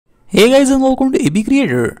Hey guys and welcome to AB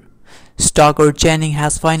Creator. Stockard Channing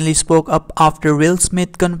has finally spoke up after Will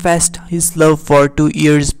Smith confessed his love for 2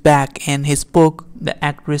 years back. In his book, the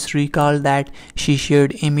actress recalled that she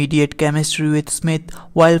shared immediate chemistry with Smith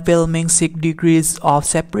while filming 6 Degrees of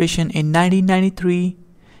Separation in 1993.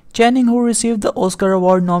 Channing, who received the Oscar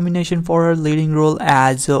Award nomination for her leading role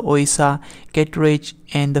as Oisa Kettridge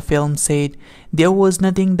in the film, said, "There was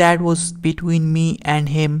nothing that was between me and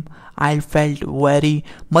him. I felt very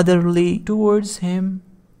motherly towards him."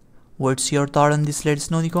 What's your thought on this? Let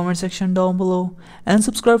us know in the comment section down below and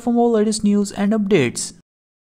subscribe for more latest news and updates.